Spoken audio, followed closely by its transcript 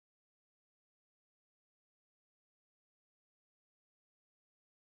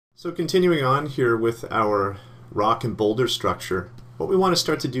So continuing on here with our rock and boulder structure, what we want to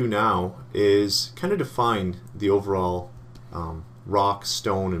start to do now is kind of define the overall rock,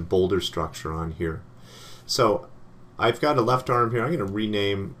 stone, and boulder structure on here. So I've got a left arm here. I'm going to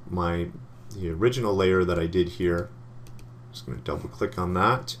rename the original layer that I did here. Just going to double click on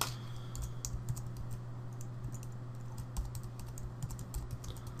that.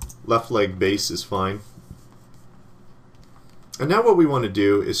 Left leg base is fine. And now what we want to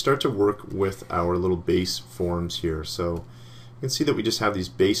do is start to work with our little base forms here. So you can see that we just have these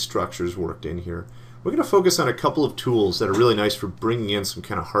base structures worked in here. We're going to focus on a couple of tools that are really nice for bringing in some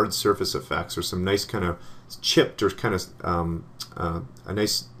kind of hard surface effects or some nice kind of chipped or kind of a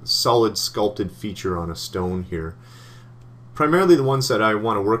nice solid sculpted feature on a stone here. Primarily the ones that I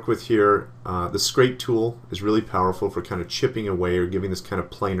want to work with here, the scrape tool is really powerful for kind of chipping away or giving this kind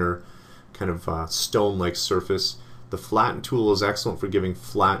of planar kind of stone-like surface. The flatten tool is excellent for giving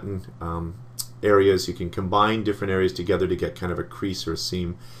flattened areas. You can combine different areas together to get kind of a crease or a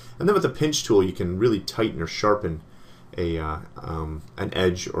seam. And then with the pinch tool you can really tighten or sharpen an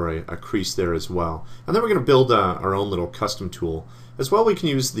edge or a crease there as well. And then we're going to build our own little custom tool. As well, we can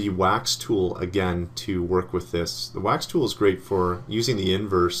use the wax tool again to work with this. The wax tool is great for using the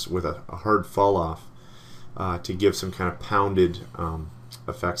inverse with a hard fall off to give some kind of pounded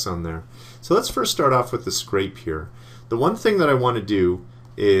effects on there. So let's first start off with the scrape here. The one thing that I want to do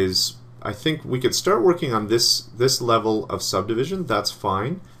is I think we could start working on this level of subdivision. That's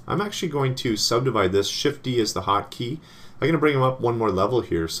fine. I'm actually going to subdivide this. Shift D is the hotkey. I'm going to bring them up one more level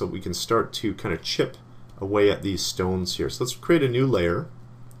here so we can start to kind of chip away at these stones here. So let's create a new layer,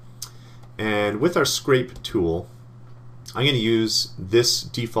 and with our scrape tool I'm going to use this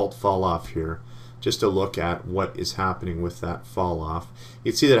default fall off here just to look at what is happening with that fall off.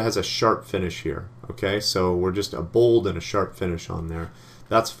 You can see that it has a sharp finish here. Okay, so we're just a bold and a sharp finish on there.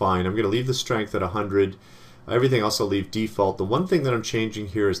 That's fine. I'm going to leave the strength at 100. Everything else I'll leave default. The one thing that I'm changing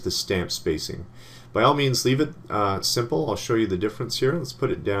here is the stamp spacing. By all means, leave it simple. I'll show you the difference here. Let's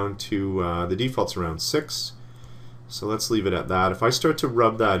put it down to the default's around 6. So let's leave it at that. If I start to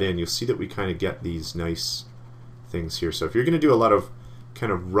rub that in, you'll see that we kind of get these nice things here. So if you're going to do a lot of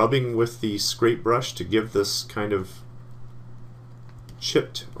kind of rubbing with the scrape brush to give this kind of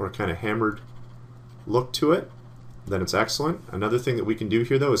chipped or kind of hammered look to it, then it's excellent. Another thing that we can do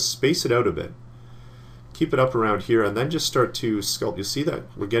here though is space it out a bit. Keep it up around here and then just start to sculpt. You see that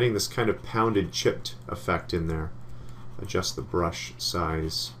we're getting this kind of pounded chipped effect in there. Adjust the brush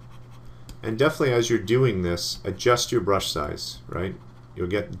size. And definitely as you're doing this, adjust your brush size, right? You'll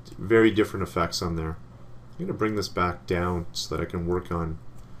get very different effects on there. I'm going to bring this back down so that I can work on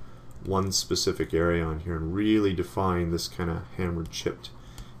one specific area on here and really define this kind of hammered chipped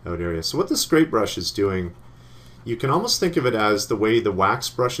out area. So what the scrape brush is doing, you can almost think of it as the way the wax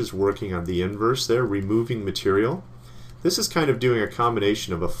brush is working on the inverse there, removing material. This is kind of doing a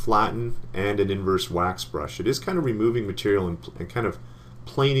combination of a flatten and an inverse wax brush. It is kind of removing material and kind of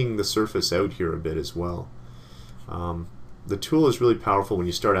planing the surface out here a bit as well. The tool is really powerful when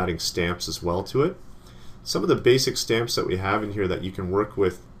you start adding stamps as well to it. Some of the basic stamps that we have in here that you can work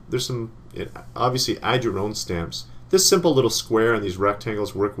with, there's some, obviously add your own stamps. This simple little square and these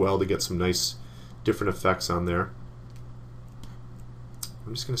rectangles work well to get some nice different effects on there.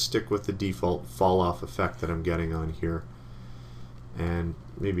 I'm just going to stick with the default fall off effect that I'm getting on here and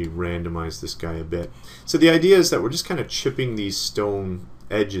maybe randomize this guy a bit. So the idea is that we're just kind of chipping these stone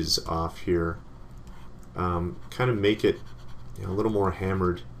edges off here, kind of make it a little more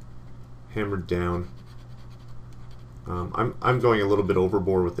hammered down. I'm going a little bit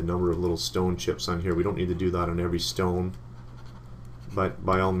overboard with the number of little stone chips on here. We don't need to do that on every stone, but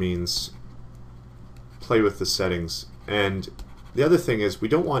by all means play with the settings. And the other thing is we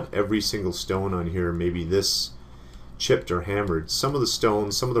don't want every single stone on here maybe this chipped or hammered. Some of the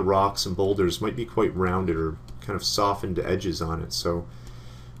stones, some of the rocks and boulders might be quite rounded or kind of softened edges on it. So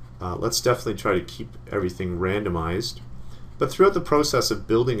let's definitely try to keep everything randomized. But throughout the process of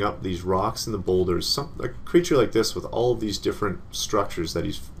building up these rocks and the boulders, a creature like this with all of these different structures that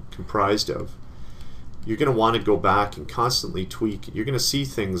he's comprised of, you're going to want to go back and constantly tweak. You're going to see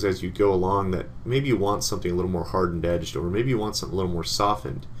things as you go along that maybe you want something a little more hardened edged, or maybe you want something a little more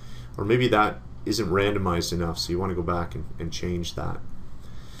softened, or maybe that isn't randomized enough, so you want to go back and change that.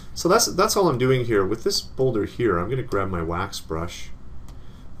 So that's all I'm doing here. With this boulder here, I'm going to grab my wax brush,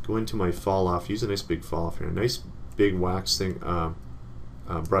 go into my fall off, use a nice big fall off here, a nice big wax thing,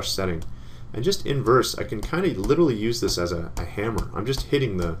 brush setting, and just inverse. I can kind of literally use this as a hammer. I'm just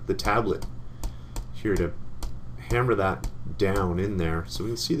hitting the tablet here to hammer that down in there so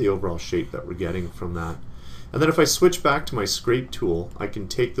we can see the overall shape that we're getting from that. And then if I switch back to my scrape tool, I can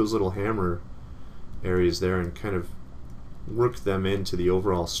take those little hammer areas there and kind of work them into the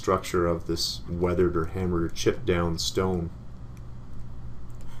overall structure of this weathered or hammered or chipped down stone.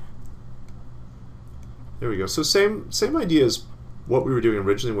 There we go. So same idea as what we were doing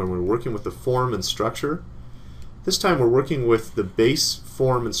originally when we were working with the form and structure. This time we're working with the base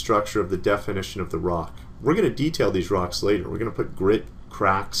form and structure of the definition of the rock. We're going to detail these rocks later. We're going to put grit,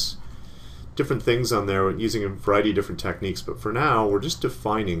 cracks, different things on there using a variety of different techniques, but for now we're just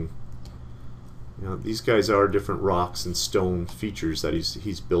defining, you know, these guys are different rocks and stone features that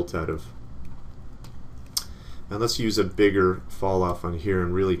he's built out of. Now let's use a bigger fall off on here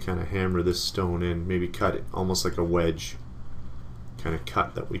and really kind of hammer this stone in, maybe cut it almost like a wedge kind of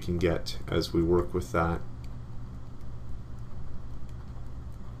cut that we can get as we work with that.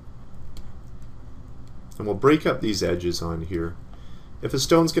 And we'll break up these edges on here. If a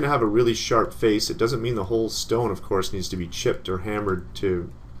stone's going to have a really sharp face, it doesn't mean the whole stone, of course, needs to be chipped or hammered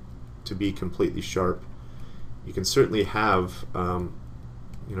to be completely sharp. You can certainly have,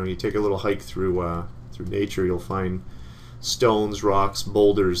 you know, you take a little hike through nature, you'll find stones, rocks,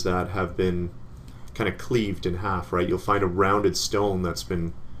 boulders that have been kind of cleaved in half, right? You'll find a rounded stone that's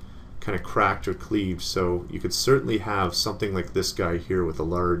been kind of cracked or cleaved, so you could certainly have something like this guy here with a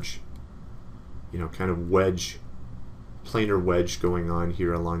large, you know, kind of wedge, planar wedge going on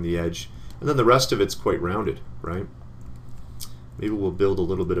here along the edge, and then the rest of it's quite rounded, right? Maybe we'll build a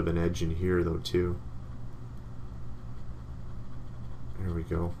little bit of an edge in here though too. There we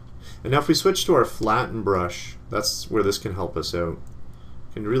go. And now if we switch to our flatten brush, that's where this can help us out.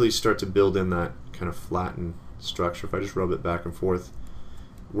 You can really start to build in that kind of flatten structure. If I just rub it back and forth,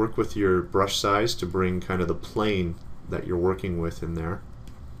 work with your brush size to bring kind of the plane that you're working with in there.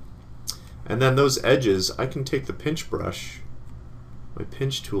 And then those edges, I can take the pinch brush, my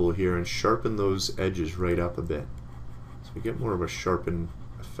pinch tool here, and sharpen those edges right up a bit. So we get more of a sharpen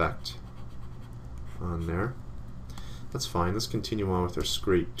effect on there. That's fine. Let's continue on with our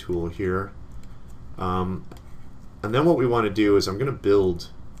scrape tool here. And then what we want to do is I'm going to build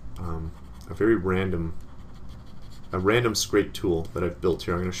a random scrape tool that I've built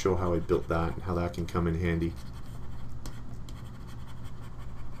here. I'm going to show how I built that and how that can come in handy.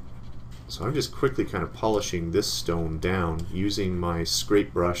 So I'm just quickly kind of polishing this stone down using my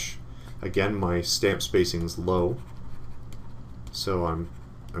scrape brush. Again, my stamp spacing is low, so I'm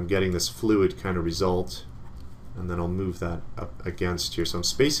getting this fluid kind of result, and then I'll move that up against here. So I'm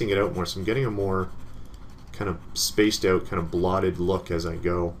spacing it out more, so I'm getting a more kind of spaced out, kind of blotted look as I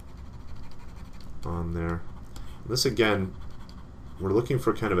go on there. This again, we're looking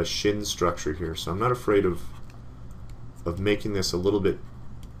for kind of a shin structure here, so I'm not afraid of making this a little bit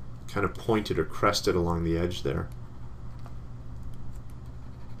kind of pointed or crested along the edge there.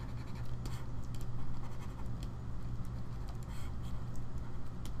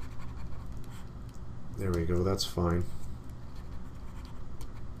 There we go, that's fine.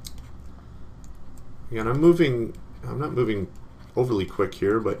 Again, I'm not moving overly quick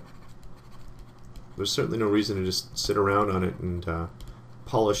here, but there's certainly no reason to just sit around on it and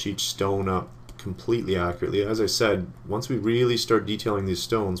polish each stone up completely accurately. As I said, once we really start detailing these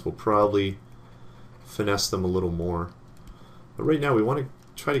stones, we'll probably finesse them a little more. But right now we want to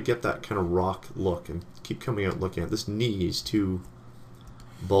try to get that kind of rock look and keep coming out looking at this. Knee is too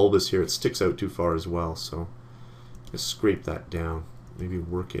bulbous here, it sticks out too far as well, so just scrape that down, maybe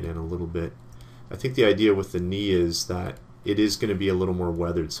work it in a little bit. I think the idea with the knee is that it is going to be a little more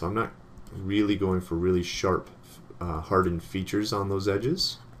weathered, so I'm not really going for really sharp hardened features on those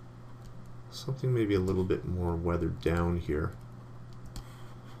edges. Something maybe a little bit more weathered down here.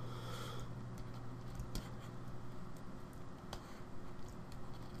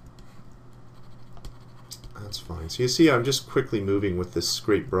 That's fine. So you see I'm just quickly moving with this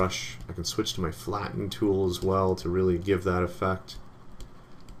scrape brush. I can switch to my flatten tool as well to really give that effect.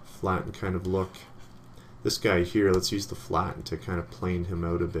 Flatten kind of look. This guy here, let's use the flatten to kind of plane him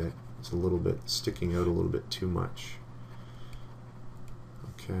out a bit. It's a little bit sticking out a little bit too much.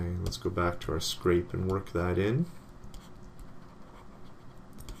 Okay, let's go back to our scrape and work that in.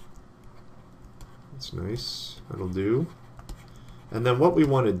 That's nice. That'll do. And then what we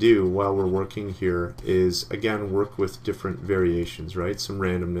want to do while we're working here is, again, work with different variations, right? Some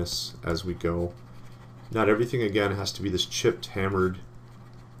randomness as we go. Not everything, again, has to be this chipped, hammered,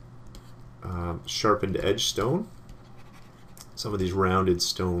 sharpened edge stone. Some of these rounded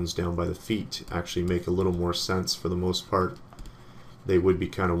stones down by the feet actually make a little more sense for the most part. They would be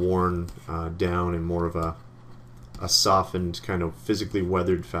kind of worn down in more of a softened, kind of physically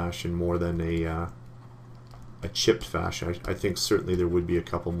weathered fashion more than a chipped fashion. I think certainly there would be a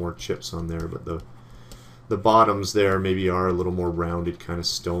couple more chips on there, but the the bottoms there maybe are a little more rounded, kind of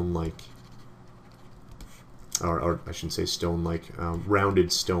stone-like, or I shouldn't say stone-like,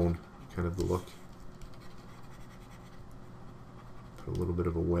 rounded stone kind of the look. Put a little bit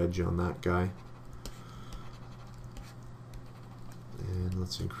of a wedge on that guy. And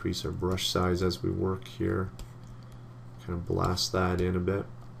let's increase our brush size as we work here. Kind of blast that in a bit.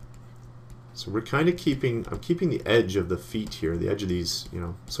 So we're kind of I'm keeping the edge of the feet here, the edge of these, you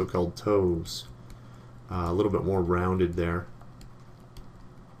know, so-called toes, a little bit more rounded there.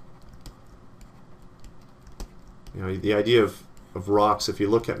 You know, the idea of rocks, if you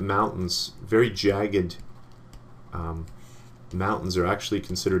look at mountains, very jagged mountains are actually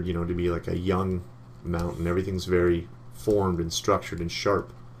considered, you know, to be like a young mountain. Everything's very formed and structured and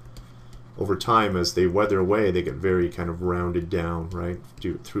sharp. Over time, as they weather away, they get very kind of rounded down, right?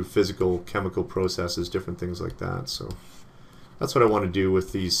 Through physical, chemical processes, different things like that. So that's what I want to do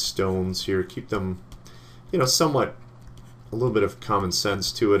with these stones here. Keep them, you know, somewhat, a little bit of common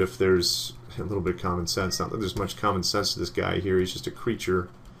sense to it if there's a little bit of common sense. Not that there's much common sense to this guy here. He's just a creature.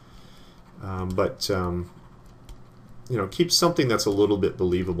 You know, keep something that's a little bit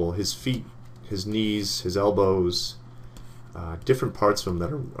believable. His feet, his knees, his elbows, different parts of them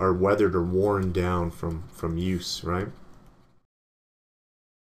that are weathered or worn down from use, right?